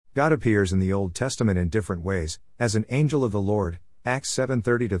God appears in the Old Testament in different ways, as an angel of the Lord, Acts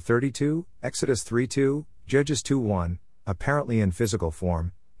 7:30-32, Exodus 3:2, Judges 2:1, apparently in physical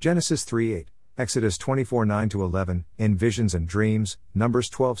form, Genesis 3:8, Exodus 24:9-11, in visions and dreams, Numbers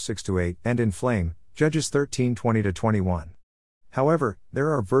 12:6-8, and in flame, Judges 13:20-21. However,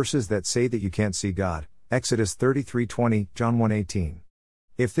 there are verses that say that you can't see God, Exodus 33:20, John 1:18.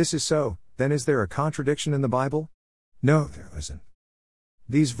 If this is so, then is there a contradiction in the Bible? No, there isn't.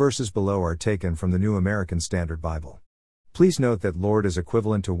 These verses below are taken from the New American Standard Bible. Please note that Lord is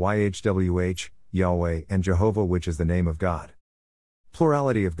equivalent to YHWH, Yahweh, and Jehovah, which is the name of God.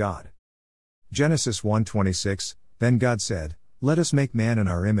 Plurality of God. Genesis 1:26, Then God said, Let us make man in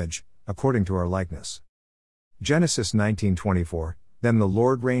our image, according to our likeness. Genesis 19:24, Then the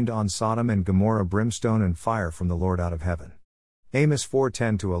Lord rained on Sodom and Gomorrah brimstone and fire from the Lord out of heaven. Amos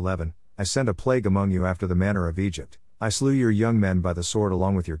 4:10-11, I sent a plague among you after the manner of Egypt. I slew your young men by the sword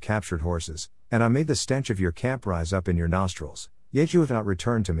along with your captured horses, and I made the stench of your camp rise up in your nostrils, yet you have not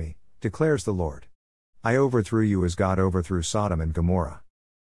returned to me, declares the Lord. I overthrew you as God overthrew Sodom and Gomorrah.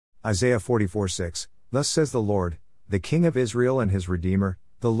 Isaiah 44:6, Thus says the Lord, the King of Israel and his Redeemer,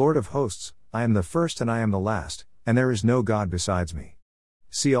 the Lord of hosts, I am the first and I am the last, and there is no God besides me.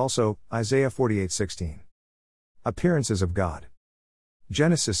 See also, Isaiah 48:16. Appearances of God.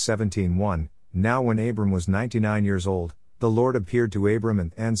 Genesis 17:1, Now when Abram was 99 years old, the Lord appeared to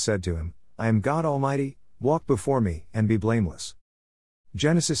Abram and said to him, I am God Almighty, walk before me, and be blameless.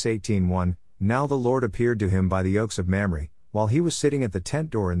 Genesis 18:1, Now the Lord appeared to him by the oaks of Mamre, while he was sitting at the tent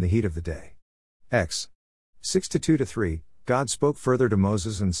door in the heat of the day. X. 6:2-3, God spoke further to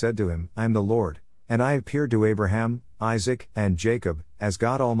Moses and said to him, I am the Lord, and I appeared to Abraham, Isaac, and Jacob, as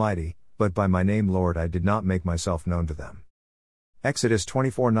God Almighty, but by my name Lord I did not make myself known to them. Exodus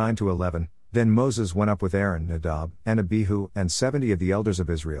 24:9-11, Then Moses went up with Aaron, Nadab, and Abihu, and 70 of the elders of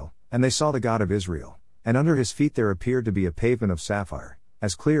Israel, and they saw the God of Israel, and under his feet there appeared to be a pavement of sapphire,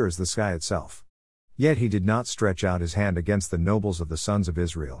 as clear as the sky itself. Yet he did not stretch out his hand against the nobles of the sons of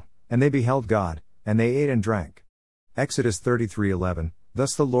Israel, and they beheld God, and they ate and drank. Exodus 33:11,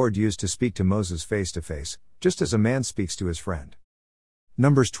 Thus the Lord used to speak to Moses face to face, just as a man speaks to his friend.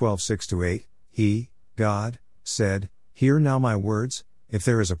 Numbers 12:6-8, He, God, said, Hear now my words, if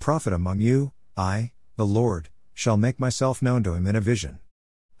there is a prophet among you, I, the Lord, shall make myself known to him in a vision.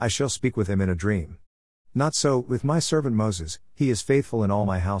 I shall speak with him in a dream. Not so with my servant Moses, he is faithful in all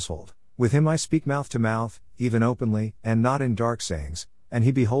my household. With him I speak mouth to mouth, even openly, and not in dark sayings, and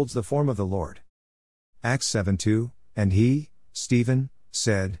he beholds the form of the Lord. Acts 7:2, And he, Stephen,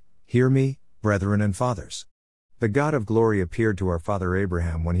 said, Hear me, brethren and fathers. The God of glory appeared to our father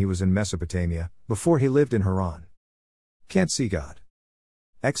Abraham when he was in Mesopotamia, before he lived in Haran. Can't see God.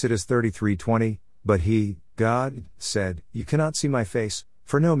 Exodus 33:20, But he, God, said, You cannot see my face,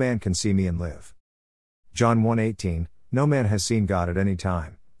 for no man can see me and live. John 1:18, No man has seen God at any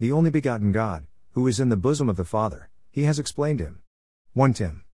time, the only begotten God, who is in the bosom of the Father, he has explained him. 1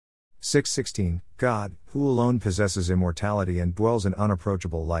 Tim 6:16, God, who alone possesses immortality and dwells in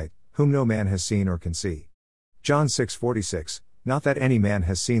unapproachable light, whom no man has seen or can see. John 6:46, Not that any man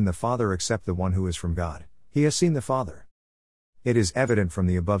has seen the Father except the one who is from God, he has seen the Father. It is evident from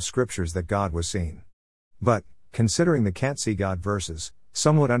the above scriptures that God was seen. But, considering the can't see God verses,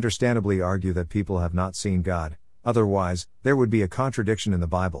 some would understandably argue that people have not seen God, otherwise, there would be a contradiction in the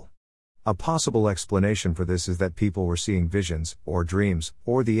Bible. A possible explanation for this is that people were seeing visions, or dreams,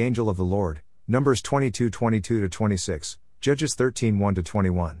 or the angel of the Lord, Numbers 22:22-26, Judges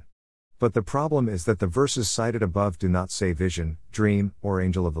 13:1-21. But the problem is that the verses cited above do not say vision, dream, or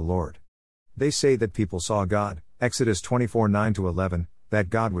angel of the Lord. They say that people saw God, Exodus 24:9-11,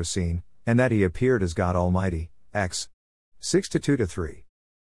 that God was seen, and that he appeared as God Almighty, Acts 6:2-3.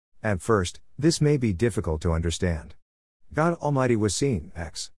 At first, this may be difficult to understand. God Almighty was seen,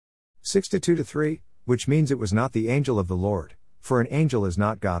 Acts 6:2-3, which means it was not the angel of the Lord, for an angel is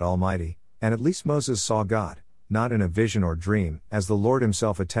not God Almighty, and at least Moses saw God, not in a vision or dream, as the Lord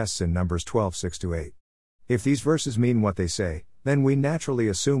himself attests in Numbers 12:6-8. If these verses mean what they say, then we naturally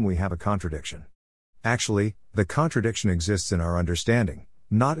assume we have a contradiction. Actually, the contradiction exists in our understanding,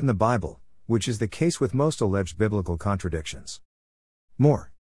 not in the Bible, which is the case with most alleged biblical contradictions.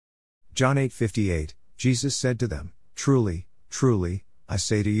 More. John 8:58, Jesus said to them, Truly, truly, I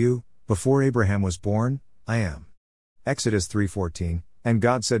say to you, before Abraham was born, I am. Exodus 3:14, And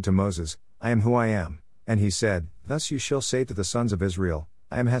God said to Moses, I am who I am, and he said, Thus you shall say to the sons of Israel,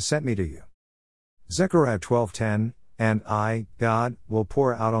 I am has sent me to you. Zechariah 12:10, And I, God, will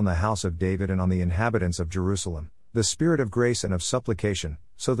pour out on the house of David and on the inhabitants of Jerusalem, the spirit of grace and of supplication,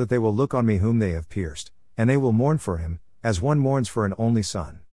 so that they will look on me whom they have pierced, and they will mourn for him, as one mourns for an only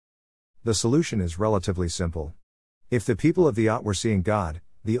son. The solution is relatively simple. If the people of the Ott were seeing God,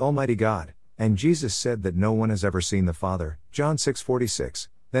 the Almighty God, and Jesus said that no one has ever seen the Father, John 6:46,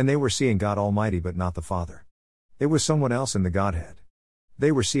 then they were seeing God Almighty but not the Father. It was someone else in the Godhead.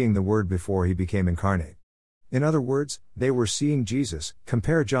 They were seeing the Word before he became incarnate. In other words, they were seeing Jesus.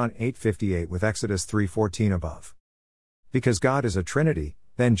 Compare John 8:58 with Exodus 3:14 above. Because God is a Trinity,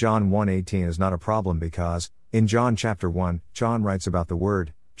 then John 1:18 is not a problem because, in John chapter 1, John writes about the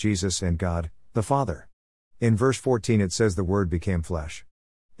Word, Jesus and God, the Father. In verse 14 it says the Word became flesh.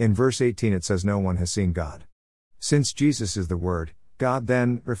 In verse 18 it says no one has seen God. Since Jesus is the Word, God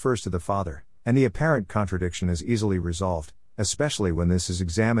then refers to the Father, and the apparent contradiction is easily resolved, especially when this is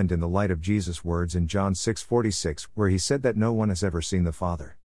examined in the light of Jesus' words in John 6:46 where he said that no one has ever seen the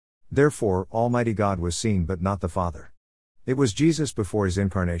Father. Therefore, Almighty God was seen but not the Father. It was Jesus before his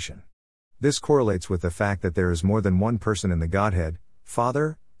incarnation. This correlates with the fact that there is more than one person in the Godhead,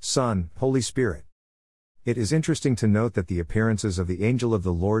 Father, Son, Holy Spirit. It is interesting to note that the appearances of the angel of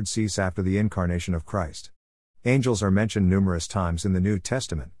the Lord cease after the incarnation of Christ. Angels are mentioned numerous times in the New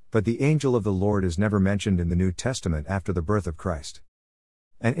Testament, but the angel of the Lord is never mentioned in the New Testament after the birth of Christ.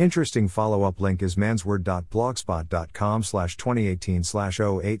 An interesting follow-up link is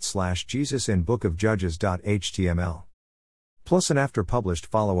mansword.blogspot.com/2018/08/Jesus in Book of Judges.html. Plus an after published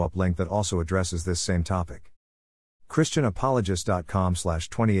follow-up link that also addresses this same topic.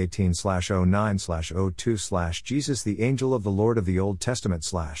 ChristianApologist.com/2018/09/02/Jesus the angel of the Lord of the Old Testament/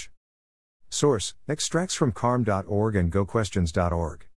 Source, extracts from carm.org and goquestions.org.